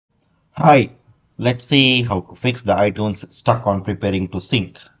Hi, let's see how to fix the iTunes stuck on preparing to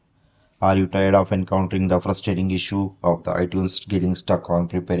sync. Are you tired of encountering the frustrating issue of the iTunes getting stuck on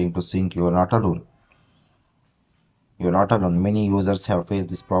preparing to sync? You're not alone. You're not alone. Many users have faced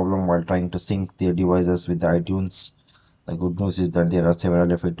this problem while trying to sync their devices with the iTunes. The good news is that there are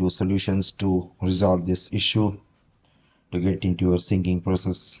several effective solutions to resolve this issue to get into your syncing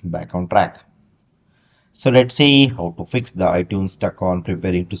process back on track. So let's see how to fix the iTunes stuck on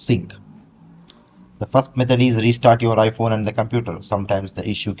preparing to sync. The first method is restart your iPhone and the computer. Sometimes the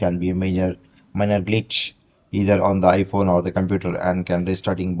issue can be a minor glitch either on the iPhone or the computer, and can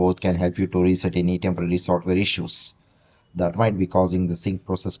restarting both can help you to reset any temporary software issues that might be causing the sync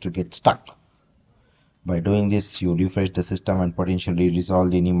process to get stuck. By doing this, you refresh the system and potentially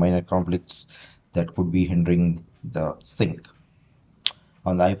resolve any minor conflicts that could be hindering the sync.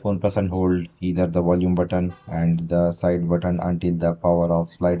 On the iPhone, press and hold either the volume button and the side button until the power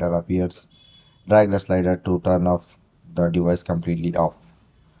off slider appears. Drag the slider to turn off the device completely off.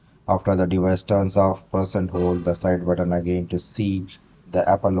 After the device turns off, press and hold the side button again to see the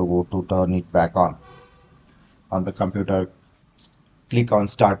Apple logo to turn it back on. On the computer, click on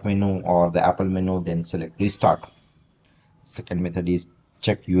Start menu or the Apple menu, then select Restart. Second method is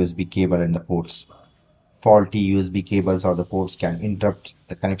check USB cable and the ports. Faulty USB cables or the ports can interrupt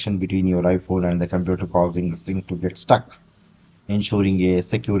the connection between your iPhone and the computer, causing the sync to get stuck. Ensuring a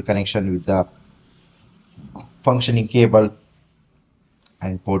secure connection with the functioning cable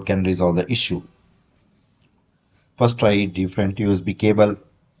and port can resolve the issue. First, try different USB cable,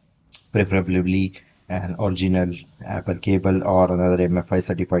 preferably an original Apple cable or another MFI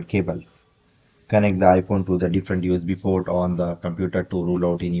certified cable. Connect the iPhone to the different USB port on the computer to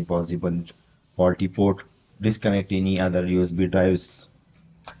rule out any possible faulty port. Disconnect any other USB drives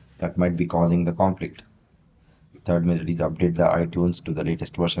that might be causing the conflict. Third method is update the iTunes to the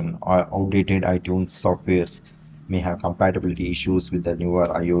latest version. Outdated iTunes softwares may have compatibility issues with the newer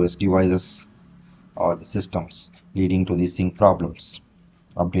iOS devices or the systems, leading to the sync problems.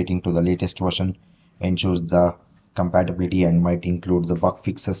 Updating to the latest version ensures the compatibility and might include the bug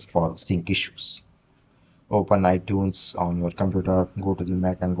fixes for sync issues. Open iTunes on your computer, go to the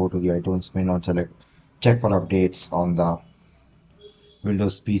Mac and go to the iTunes menu and select check for updates. On the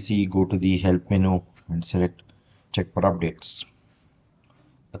Windows PC, go to the help menu and select check for updates.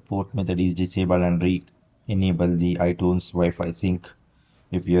 The fourth method is disable and re-enable the iTunes Wi-Fi sync.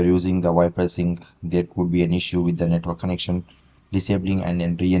 If you are using the Wi-Fi sync, there could be an issue with the network connection. Disabling and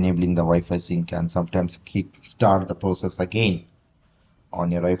then re-enabling the Wi-Fi sync can sometimes kick-start the process again. On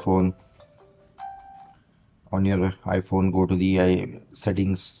your iPhone, go to the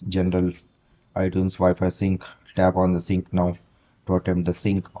settings, general, iTunes Wi-Fi sync. Tap on the sync now to attempt the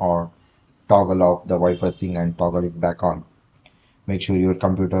sync, or toggle off the Wi-Fi sync and toggle it back on. Make sure your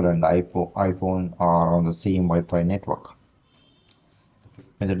computer and iPhone are on the same Wi-Fi network.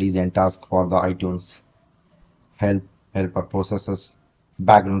 Method is and task for the iTunes help helper processes.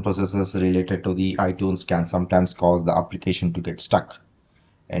 Background processes related to the iTunes can sometimes cause the application to get stuck.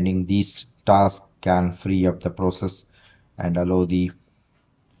 Ending these tasks can free up the process and allow the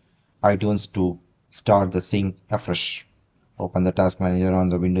iTunes to start the sync afresh. Open the task manager on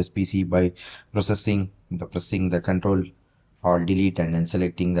the Windows PC by pressing the control or delete and then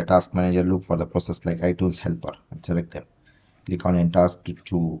selecting the task manager. Look for the process like iTunes helper and select them. Click on end task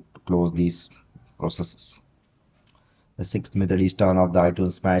to close these processes. The sixth method is turn off the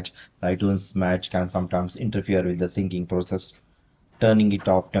iTunes match. The iTunes match can sometimes interfere with the syncing process. Turning it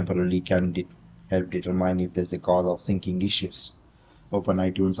off temporarily can help determine if there is a cause of syncing issues. Open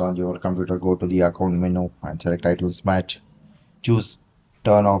iTunes on your computer, go to the account menu and select iTunes match. Choose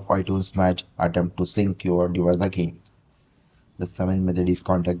turn off iTunes match, attempt to sync your device again. The seventh method is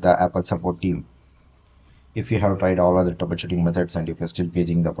contact the Apple support team. If you have tried all other troubleshooting methods and if you're still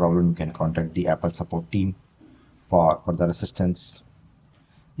facing the problem, you can contact the Apple support team for further assistance.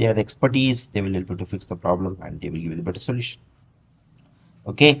 They have the expertise, they will help you to fix the problem and they will give you the better solution.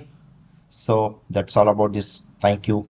 Okay, so that's all about this. Thank you.